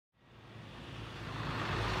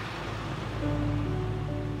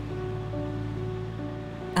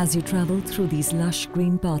As you travel through these lush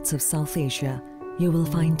green parts of South Asia, you will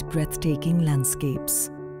find breathtaking landscapes.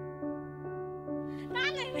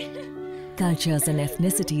 Cultures and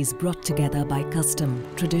ethnicities brought together by custom,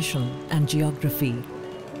 tradition and geography.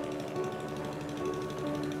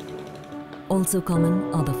 Also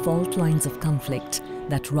common are the fault lines of conflict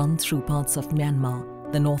that run through parts of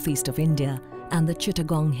Myanmar, the northeast of India and the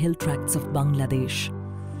Chittagong hill tracts of Bangladesh.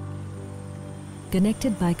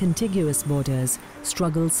 Connected by contiguous borders,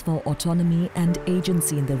 struggles for autonomy and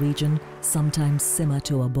agency in the region sometimes simmer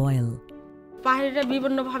to a boil. পাহাড়িরা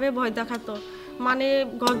বিভিন্নভাবে ভয় দেখাতো মানে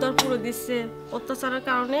ঘরদর পুরো দিচ্ছে অত্যাচারের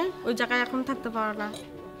কারণে ওই জায়গায় এখন থাকতে পারে না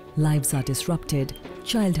Lives are disrupted,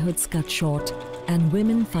 childhoods cut short, and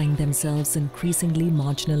women find themselves increasingly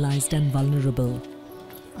marginalized and vulnerable.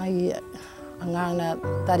 Ai angana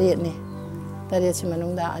tariet ni tariet si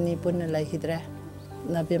manungda ani punna lai hidre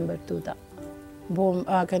November 2 da bom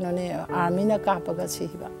kanone army na kapaga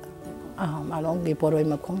siba malong gi poroi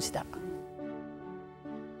makhongsta.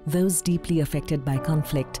 Those deeply affected by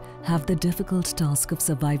conflict have the difficult task of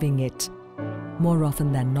surviving it. More often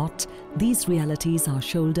than not, these realities are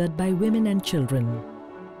shouldered by women and children.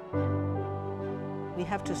 We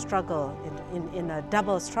have to struggle in a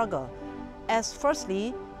double struggle. As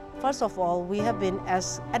first of all, we have been, as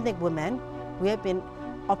ethnic women, we have been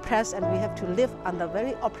oppressed and we have to live under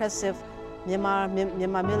very oppressive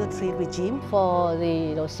Myanmar military regime. For the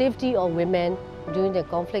safety of women during the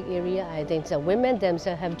conflict area, I think the women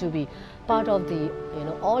themselves have to be part of the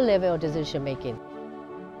all level of decision making.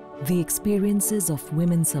 The experiences of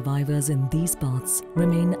women survivors in these parts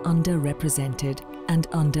remain underrepresented and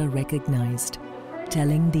under-recognized.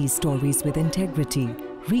 Telling these stories with integrity,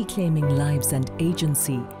 reclaiming lives and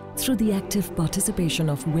agency through the active participation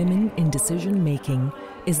of women in decision-making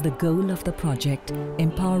is the goal of the project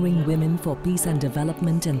Empowering Women for Peace and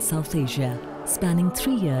Development in South Asia, spanning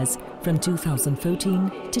 3 years from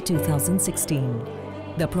 2014 to 2016.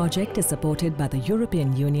 The project is supported by the European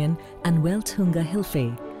Union and Welthunga Hilfe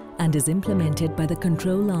and is implemented by the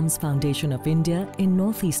Control Arms Foundation of India in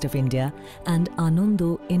northeast of India and Anondo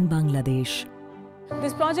in Bangladesh.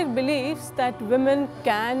 This project believes that women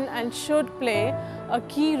can and should play a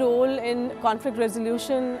key role in conflict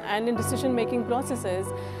resolution and in decision-making processes.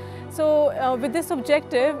 So with this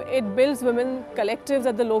objective, it builds women collectives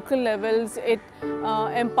at the local levels, it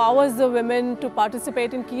empowers the women to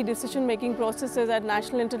participate in key decision-making processes at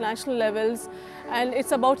national and international levels, and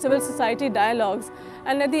it's about civil society dialogues.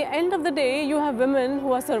 And at the end of the day, you have women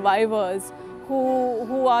who are survivors,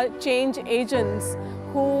 who are change agents,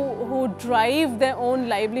 who drive their own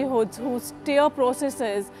livelihoods, who steer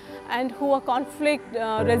processes, and who are conflict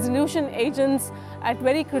resolution agents at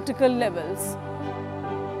very critical levels.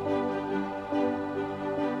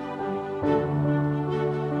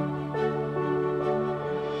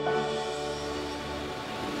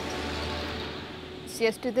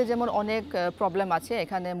 সিএসটিতে যেমন অনেক problem আছে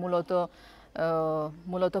এখানে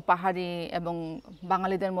মূলত পাহাড়ি এবং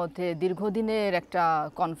বাঙালিদের মধ্যে দীর্ঘদিনের একটা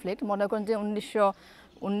কনফ্লিক্ট মনে করেন যে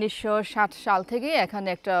 1960 সাল থেকে এখানে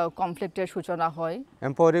একটা কনফ্লিক্টের সূচনা হয়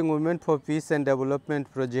empowering women for piece and development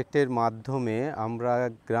প্রজেক্টের মাধ্যমে আমরা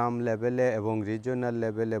গ্রাম লেভেলে এবং রিজিওনাল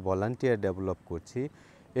লেভেলে ভলান্টিয়ার ডেভেলপ করছি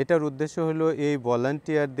এটার উদ্দেশ্য হলো এই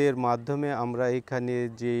ভলান্টিয়ারদের মাধ্যমে আমরা এখানে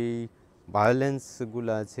যেই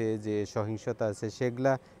ভায়োলেন্সগুলো আছে যে সহিংসতা আছে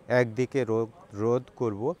সেগুলা একদিকে রোধ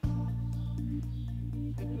করব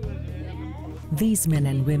These men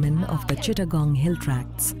and women of the Chittagong hill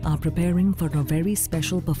tracts are preparing for a very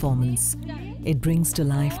special performance. It brings to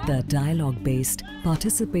life the dialogue-based,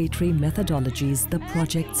 participatory methodologies the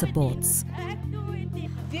project supports.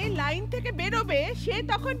 যে লাইন থেকে বেরোবে সে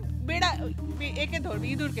তখন একে ধরবে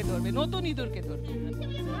ইঁদুরকে ধরবে নতুন ইঁদুরকে ধরবে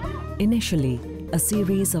Initially, a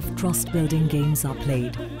series of trust-building games are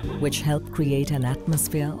played, which help create an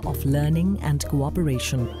atmosphere of learning and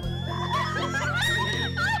cooperation.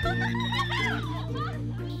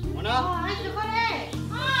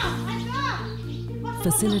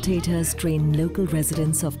 Facilitators train local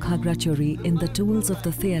residents of Khagrachori in the tools of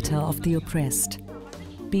the theatre of the oppressed.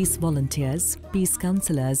 Peace volunteers, peace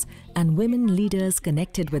counsellors, and women leaders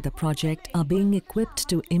connected with the project are being equipped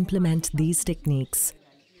to implement these techniques,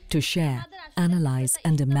 to share, analyze,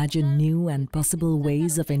 and imagine new and possible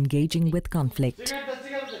ways of engaging with conflict.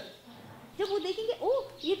 जब वो देखेंगे ओ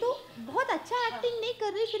ये तो बहुत अच्छा acting नहीं कर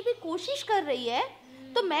रही फिर भी कोशिश कर रही है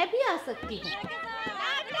तो मैं भी आ सकती हूँ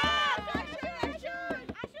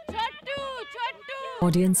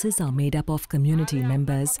Audiences are made up of community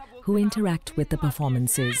members who interact with the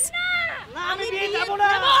performances.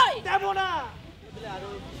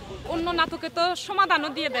 অন্য নাটকে তো সমাধানও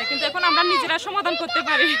দিয়ে দেয়, কিন্তু এখন আমরা নিজেরা সমাধান করতে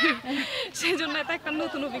পারি, সেই জন্য এটা একটা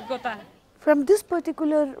নতুন অভিজ্ঞতা। From this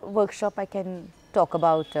particular workshop, I can talk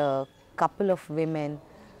about a couple of women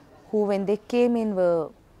who, when they came in, were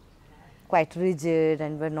quite rigid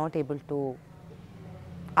and were not able to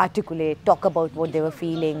articulate, talk about what they were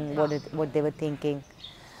feeling, what they were thinking.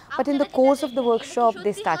 But in the course of the workshop,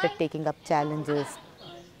 they started taking up challenges,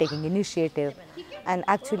 taking initiative, and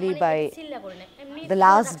actually by the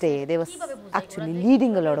last day, they were actually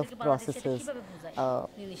leading a lot of processes,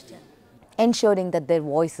 ensuring that their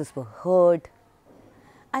voices were heard.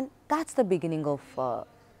 And that's the beginning of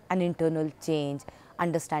an internal change,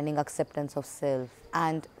 understanding acceptance of self,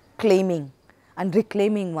 and claiming and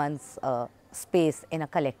reclaiming one's space in a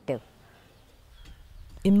collective.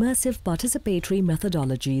 Immersive participatory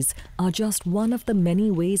methodologies are just one of the many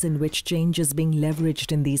ways in which change is being leveraged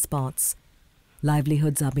in these parts.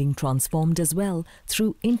 Livelihoods are being transformed as well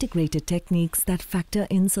through integrated techniques that factor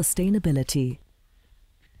in sustainability.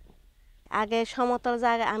 আগে সমতল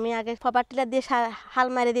জায়গা আমি আগে ফবার টিলা দিয়ে হাল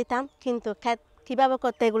মারি দিতাম, কিন্তু কীভাবে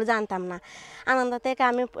করতে এগুলো জানতাম না। আনন্দ থেকে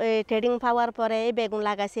আমি ট্রেডিং পাওয়ার পরে এই বেগুন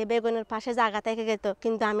লাগাইছি, বেগুনের পাশে জায়গা থেকে যেত,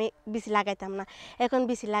 কিন্তু আমি বিচি লাগাইতাম না। এখন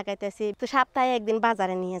বিচি লাগাইতেছি, তো সপ্তাহে একদিন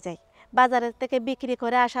বাজারে নিয়ে যাই। বাজারে থেকে বিক্রি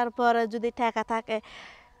করে আসার পর যদি টাকা থাকে,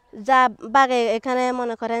 যা বাগে এখানে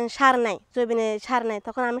মনে করেন সার নাই, জমিনে সার নাই,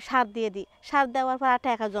 তখন আমি সার দিয়ে দিই। সার দেওয়ার পর আর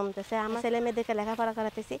টাকা জমতেছে, আমার ছেলে মেয়েদেরকে লেখাপড়া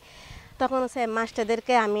করাতেছি, তখন সে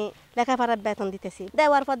মাস্টারদেরকে আমি লেখাপড়ার বেতন দিতেছি।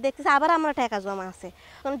 দেওয়ার পর দেখতেছি আবার আমার টাকা জমা আছে।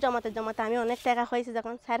 তখন জমাতে জমাতে আমি অনেক টাকা হয়েছে,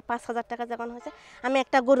 যখন 4-5 হাজার টাকা যখন হয়েছে, আমি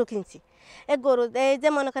একটা গরু কিনছি। এই গরু এই যে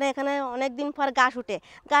মনে করেন এখানে অনেক দিন পর ঘাস উঠে,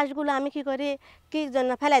 ঘাসগুলো আমি কি করি, কী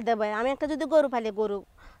জন্য ফেলাই দেবো, আমি একটা যদি গরু পালি,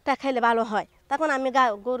 গরুটা খেলে ভালো হয়, তখন আমি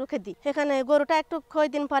গরুকে দিই। এখানে গরুটা একটু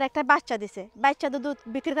কয়েকদিন পর একটা বাচ্চা দিছে, বাচ্চা দুধ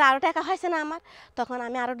বিক্রি করে আরও টাকা হয়েছে না আমার, তখন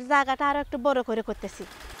আমি আরও জায়গাটা আরও একটু বড় করে করতেছি।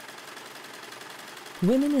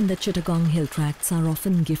 Women in the Chittagong Hill Tracts are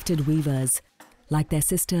often gifted weavers, like their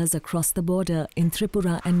sisters across the border in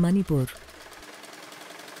Tripura and Manipur.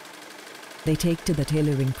 They take to the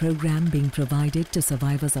tailoring program being provided to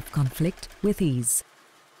survivors of conflict with ease.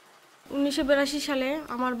 1982 সালে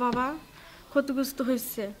আমার বাবা ক্ষতিগ্রস্ত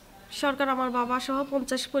হয়েছে। সরকার আমার বাবা সহ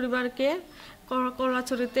 50 পরিবারকে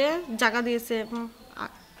কলাচুরিতে জায়গা দিয়েছে,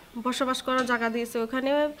 বসবাস করার জায়গা দিয়েছে।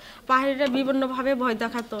 ওখানে পাহাড়িরা বিভিন্নভাবে ভয়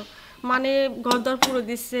দেখাতো, মানে ঘরদর পুরো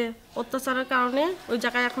দিচ্ছে, অত্যাচারের কারণে ওই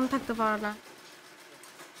জায়গায় এখন থাকতে পারে না।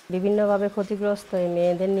 বিভিন্নভাবে ক্ষতিগ্রস্ত এই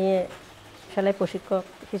মেয়েদের নিয়ে সেলাই প্রশিক্ষক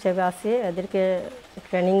হিসেবে আছি, এদেরকে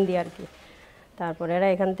ট্রেনিং দিই আর কি। তারপর এরা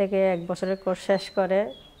এখান থেকে 1 বছরের কোর্স শেষ করে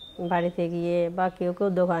বাড়িতে গিয়ে বা কেউ কেউ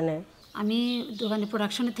দোকানে, আমি দোকানে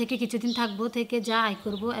প্রোডাকশনে থেকে কিছুদিন থাকবো, থেকে যা আয়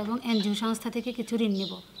করব এবং এনজিও সংস্থা থেকে কিছু ঋণ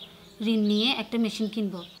নেব, ঋণ নিয়ে একটা মেশিন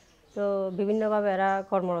কিনব। তো বিভিন্নভাবে এরা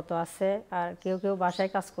কর্মরত আছে, আর কেউ কেউ বাসায়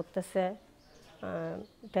কাজ করতেছে,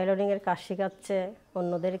 টেইলরিংয়ের কাজ শেখাচ্ছে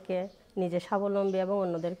অন্যদেরকে, নিজে স্বাবলম্বী এবং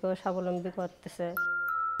অন্যদেরকেও স্বাবলম্বী করতেছে।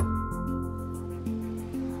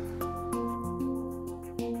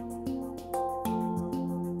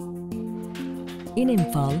 In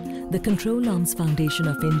Imphal, the Control Arms Foundation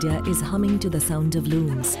of India is humming to the sound of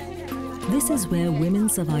looms. This is where women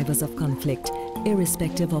survivors of conflict,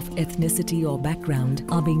 irrespective of ethnicity or background,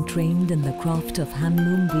 are being trained in the craft of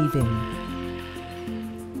handloom weaving.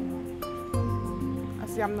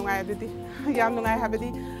 yam nungai habadi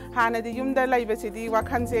hanadi yumda laibasidi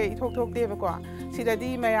wakhanse ithok thok debako sidadi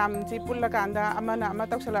mayam ji pulla kanda amana ama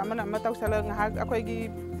taksala ngahak akoigi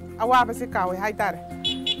awabase kawe haitare.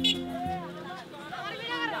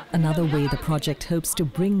 Another way the project hopes to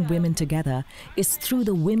bring women together is through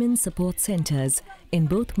the Women Support Centres in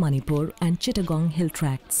both Manipur and Chittagong Hill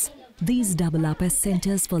Tracts. These double up as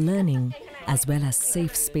centres for learning, as well as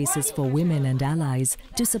safe spaces for women and allies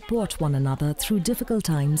to support one another through difficult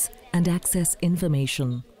times and access information.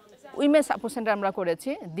 Women support centre আমরা করেছি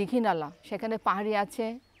দীঘিনালা, সেখানে পাহাড়ি আছে,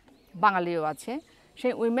 বাঙালিও আছে।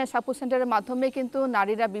 সেই women support সেন্টারের মাধ্যমে কিন্তু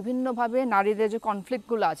নারীরা বিভিন্নভাবে নারীদের যে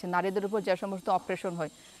কনফ্লিক্টগুলো আছে, নারীদের উপর যে সমস্ত অপারেশন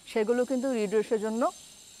হয়, সেগুলো কিন্তু রিডিউসের জন্য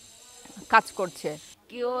কাজ করছে।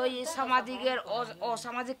 কেউ সামাজিকের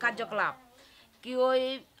অসামাজিক কার্যকলাপ, কেউ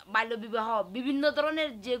বাল্যবিবাহ, বিভিন্ন ধরনের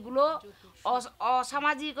যেগুলো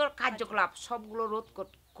অসামাজিক কার্যকলাপ সবগুলো রোধ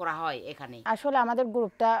করা হয় এখানে। আসলে আমাদের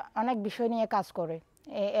গ্রুপটা অনেক বিষয় নিয়ে কাজ করে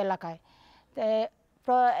এই এলাকায়।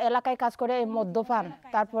 কাজ করে মদ্যপান,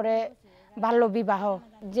 তারপরে বাল্যবিবাহ,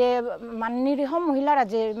 যে নিরীহ মহিলারা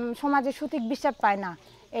যে সমাজে সঠিক বিচার পায় না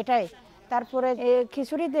এটাই, তারপরে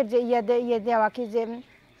খিচুড়িদের যে ইয়ে দেওয়া কি যে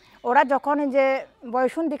ওরা যখন যে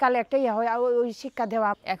বয়সন্ধিকালে একটা ইয়ে হয় ওই শিক্ষা দেওয়া।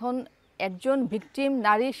 এখন একজন ভিকটিম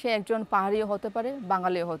নারী, সে একজন পাহাড়িও হতে পারে,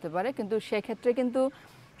 বাঙালিও হতে পারে, কিন্তু সেক্ষেত্রে কিন্তু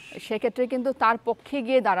সেক্ষেত্রে কিন্তু তার পক্ষে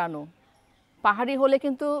গিয়ে দাঁড়ানো, পাহাড়ি হলে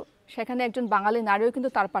কিন্তু সেখানে একজন বাঙালি নারীও কিন্তু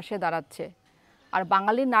তার পাশে দাঁড়াচ্ছে, আর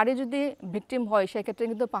বাঙালি নারী যদি ভিকটিম হয় সেক্ষেত্রে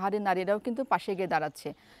কিন্তু পাহাড়ি নারীরাও কিন্তু পাশে গিয়ে দাঁড়াচ্ছে।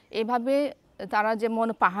 এইভাবে তারা যেমন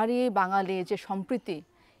পাহাড়ি বাঙালি যে সম্প্রীতি,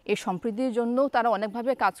 এই সম্প্রীতির জন্য তারা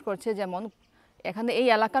অনেকভাবে কাজ করছে। যেমন এখানে এই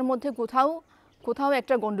এলাকার মধ্যে কোথাও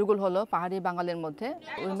একটা গন্ডগোল হলো পাহাড়ি বাঙালির মধ্যে,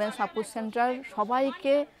 উইমেন সাপোর্ট সেন্টার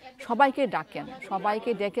সবাইকে ডাকেন,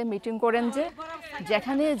 সবাইকে ডেকে মিটিং করেন যে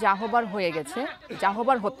যেখানে যা হবার হয়ে গেছে, যা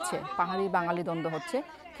হবার হচ্ছে, পাহাড়ি বাঙালি দ্বন্দ্ব হচ্ছে,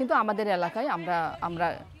 কিন্তু আমাদের এলাকায়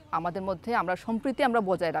আমাদের মধ্যে আমরা সম্প্রীতি আমরা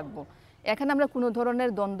বজায় রাখবো, এখানে আমরা কোনো ধরনের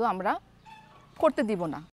দ্বন্দ্ব আমরা করতে দিব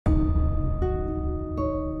না।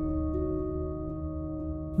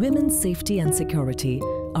 Women's safety and security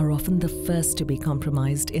are often the first to be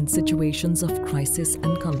compromised in situations of crisis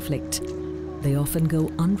and conflict. They often go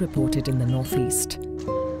unreported in the Northeast.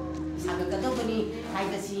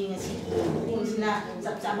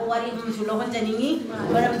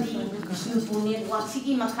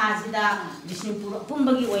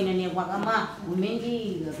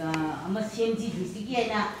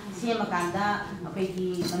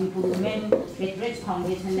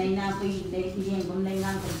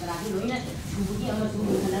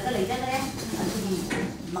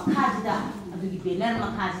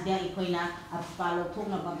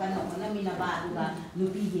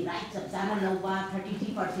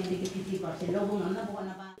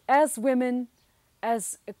 As women, as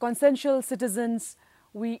consensual citizens,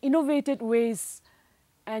 we innovated ways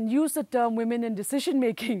and used the term women in decision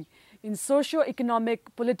making in socio-economic,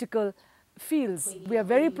 political fields. We are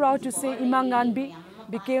very proud to say Ima Nganbi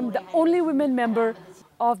became the only women member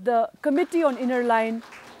of the Committee on Inner Line,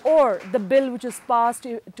 or the bill which was passed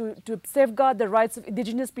to safeguard the rights of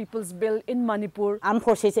indigenous peoples bill in Manipur. Armed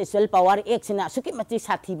Forces Sexual Power Act sina suki mati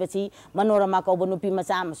sathi bachi manorama ko bonu pi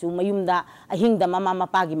macha amsu mayumda ahingda mama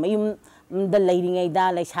mapagi mayum da leiringai da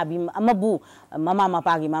lai sabi amabu mama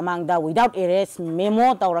mapagi mamangda without arrest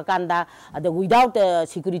memo tawrakanda ada without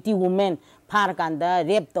security women फारकांदा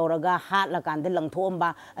rape तौरगा हाटलाकांदा लंथोंबा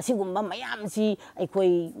असिगुम्बा मयाम सी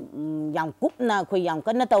अखोई याम कुपना अखोई याम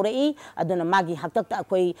कन्ना तौरई अदुना मागी हक्तक्ता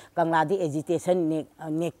अखोई कंगलादी agitation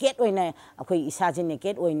naked ओइना अखोई इसाजे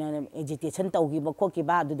naked ओइना agitation तौगिबा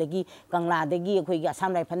खोकिबा अदुदगी कंगलादगी अखोई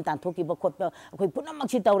Assam rifle तांथोकिबा खोपा अखोई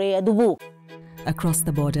पुनमक्सी तौरे अदुबु. Across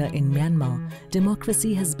the border in Myanmar,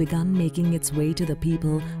 democracy has begun making its way to the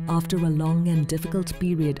people after a long and difficult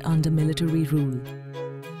period under military rule.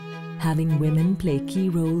 Having women play key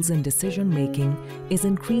roles in decision-making is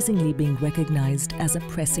increasingly being recognized as a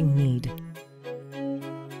pressing need.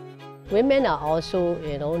 Women are also,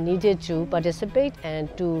 needed to participate and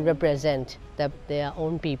to represent their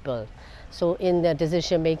own people, so in the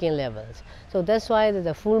decision-making levels. So that's why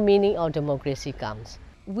the full meaning of democracy comes.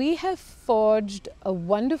 We have forged a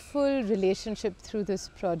wonderful relationship through this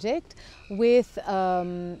project with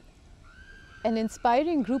an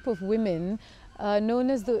inspiring group of women known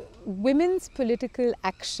as the Women's Political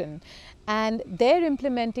Action, and their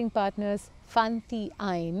implementing partners Fanti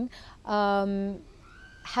Ain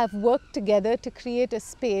have worked together to create a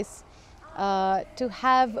space to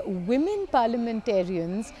have women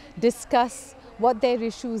parliamentarians discuss what their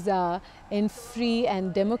issues are in free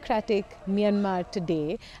and democratic Myanmar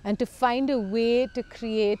today, and to find a way to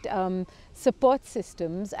create support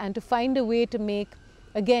systems and to find a way to make,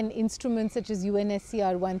 again, instruments such as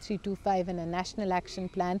UNSCR 1325 and a national action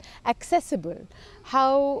plan accessible.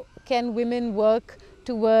 How can women work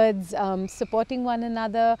towards supporting one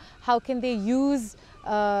another? How can they use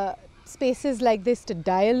spaces like this to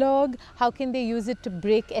dialogue? How can they use it to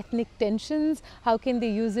break ethnic tensions? How can they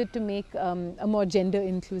use it to make a more gender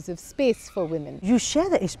inclusive space for women? You share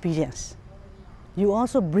the experience. You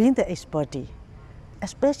also bring the expertise,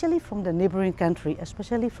 especially from the neighboring country,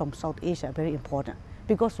 especially from South Asia, very important.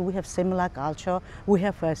 Because we have similar culture, we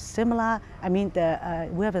have a similar,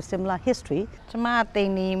 we have a similar history. Chama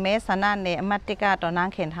teini me sana ne amatika to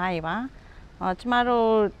nang khen hai ba. Chama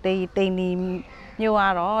ro teini myo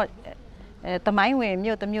aro tamai we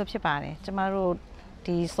myo tamyo phit pa de. Chama ro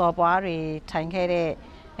di saw bwa ri thain khai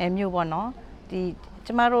de myo bo no. Di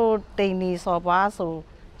chama ro teini saw bwa so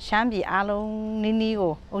Sham pi a long ni ni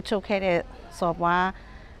ko auk chuk khai de saw bwa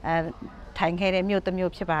thain khai de myo tamyo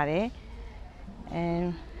phit pa de.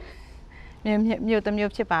 မြို့တစ်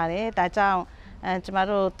မြို့ဖြစ်ပါတယ်ဒါကြောင့်ကျမ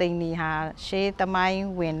တို့တိမ်နီဟာရှေးသမိုင်း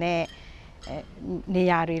ဝင်တဲ့နေ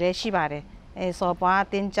ရာတွေလည်းရှိပါတယ်စော်ပွား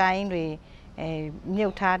တင်းချိုင်းတွေမြု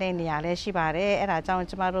ပ်ထားတဲ့နေရာလည်းရှိပါတယ်အဲ့ဒါကြောင့်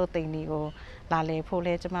ကျမတို့တိမ်နီကိုလာလေဖို့လ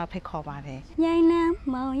ည်းကျမဖိတ်ခေါ်ပါတယ်ညိုင်းလန်း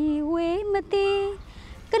မောင်ရီဝေးမတိ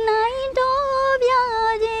ကနိုင်တော်ပြာ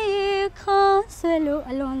ကြီးခါဆွဲလို့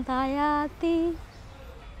အလွန်သာယာသည်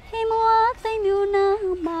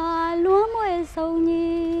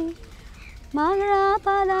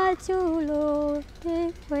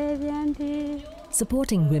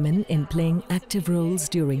Supporting women in playing active roles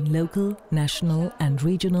during local, national and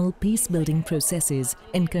regional peace-building processes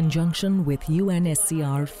in conjunction with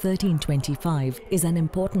UNSCR 1325 is an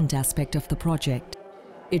important aspect of the project.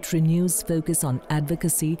 It renews focus on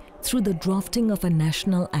advocacy through the drafting of a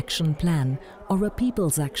national action plan or a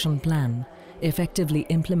people's action plan, effectively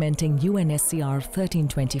implementing UNSCR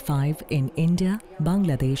 1325 in India,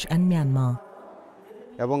 Bangladesh and Myanmar.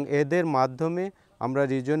 এবং এদের মাধ্যমে আমরা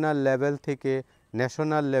regional level থেকে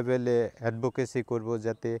national লেভেলে advocacy করব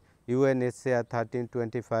যাতে UNSCR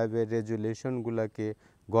 1325 এর রেজুলেশনগুলোকে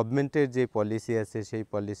গভর্নমেন্টের যে পলিসি আছে সেই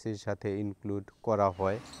পলিসির সাথে ইনক্লুড করা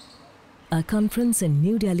হয়। A conference in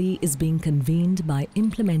New Delhi is being convened by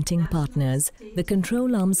implementing partners, the Control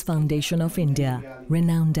Arms Foundation of India,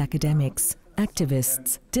 renowned academics, activists,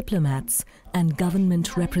 diplomats and government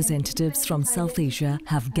representatives from South Asia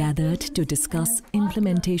have gathered to discuss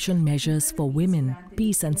implementation measures for women,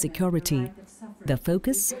 peace and security. The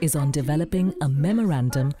focus is on developing a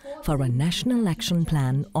memorandum for a national action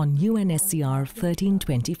plan on UNSCR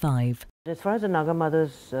 1325. As far as the Naga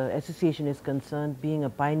Mothers Association is concerned, being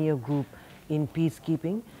a pioneer group in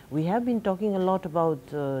peacekeeping, we have been talking a lot about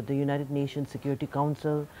the United Nations Security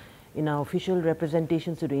Council. In our official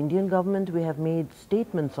representations to the Indian government, we have made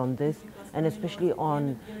statements on this, and especially on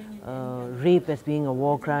rape as being a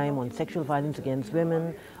war crime, on sexual violence against women,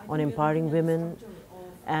 on empowering women,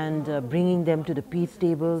 and bringing them to the peace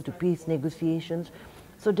table, to peace negotiations.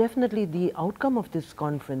 So definitely the outcome of this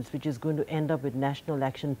conference, which is going to end up with national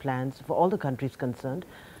action plans for all the countries concerned,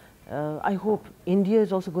 I hope India is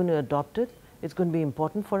also going to adopt it. It's going to be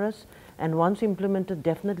important for us, and once implemented,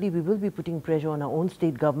 definitely we will be putting pressure on our own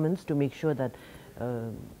state governments to make sure that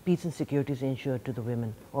peace and security is ensured to the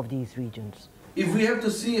women of these regions. If we have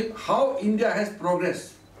to see how India has progressed,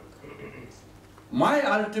 my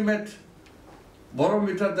ultimate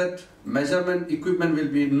barometer, that measurement equipment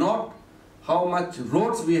will be not how much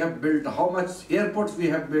roads we have built, how much airports we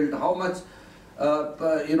have built, how much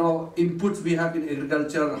inputs we have in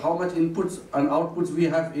agriculture, how much inputs and outputs we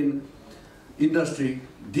have in industry.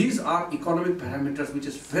 These are economic parameters which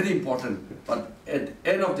is very important, but at the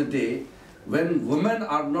end of the day, when women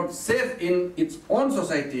are not safe in its own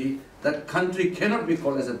society, that country cannot be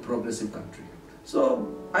called as a progressive country. So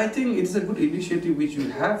I think it's a good initiative which you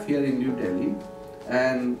have here in New Delhi,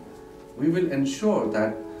 and we will ensure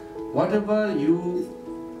that whatever you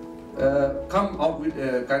come out with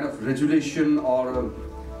a kind of regulation or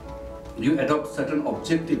you adopt certain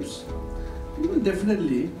objectives, you will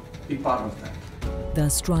definitely be part of that. The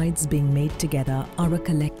strides being made together are a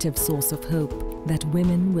collective source of hope that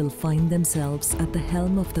women will find themselves at the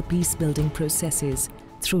helm of the peace-building processes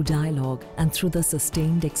through dialogue and through the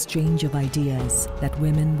sustained exchange of ideas, that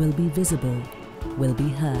women will be visible, will be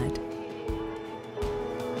heard.